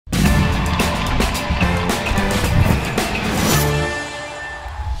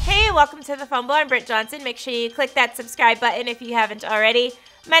welcome to The Fumble. I'm Britt Johnson. Make sure you click that subscribe button if you haven't already.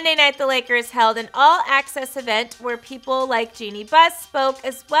 Monday night, the Lakers held an all-access event where people like Jeanie Buss spoke,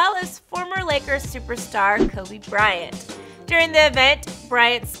 as well as former Lakers superstar Kobe Bryant. During the event,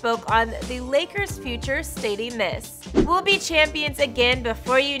 Bryant spoke on the Lakers' future, stating this: "We'll be champions again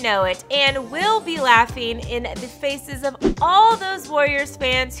before you know it, and we'll be laughing in the faces of all those Warriors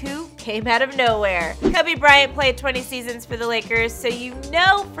fans who came out of nowhere." Kobe Bryant played 20 seasons for the Lakers, so you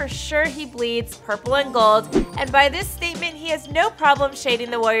know for sure he bleeds purple and gold, and by this statement, he has no problem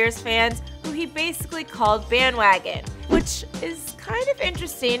shading the Warriors fans, who he basically called Bandwagon, which is kind of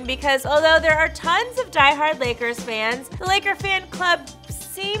interesting because although there are tons of diehard Lakers fans, the Laker fan club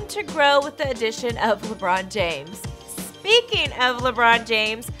seemed to grow with the addition of LeBron James. Speaking of LeBron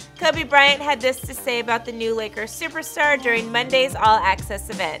James, Kobe Bryant had this to say about the new Lakers superstar during Monday's all-access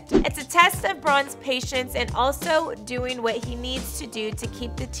event. "It's a test of Bron's patience and also doing what he needs to do to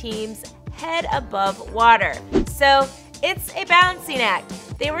keep the team's head above water. So it's a balancing act.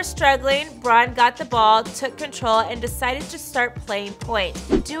 They were struggling, Bron got the ball, took control, and decided to start playing point.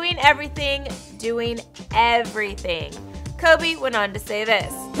 Doing everything. Kobe went on to say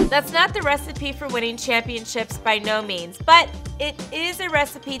this: "That's not the recipe for winning championships by no means, but it is a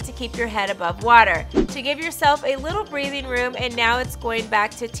recipe to keep your head above water, to give yourself a little breathing room, and now it's going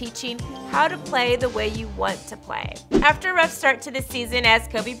back to teaching how to play the way you want to play." After a rough start to the season, as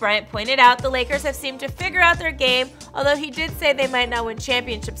Kobe Bryant pointed out, the Lakers have seemed to figure out their game, although he did say they might not win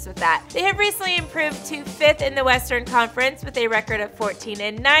championships with that. They have recently improved to 5th in the Western Conference with a record of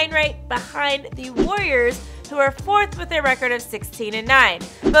 14-9, right behind the Warriors, who are 4th with a record of 16-9.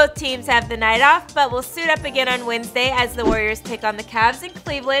 Both teams have the night off, but will suit up again on Wednesday as the Warriors take on the Cavs in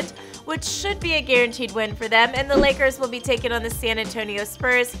Cleveland, which should be a guaranteed win for them, and the Lakers will be taking on the San Antonio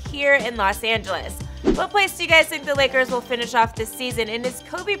Spurs here in Los Angeles. What place do you guys think the Lakers will finish off this season, and is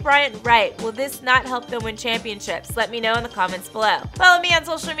Kobe Bryant right? Will this not help them win championships? Let me know in the comments below. Follow me on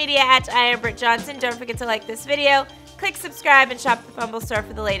social media at irreverent. Don't forget to like this video, click subscribe, and shop at the Fumble store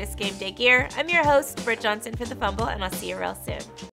for the latest game day gear. I'm your host, Britt Johnson for The Fumble, and I'll see you real soon.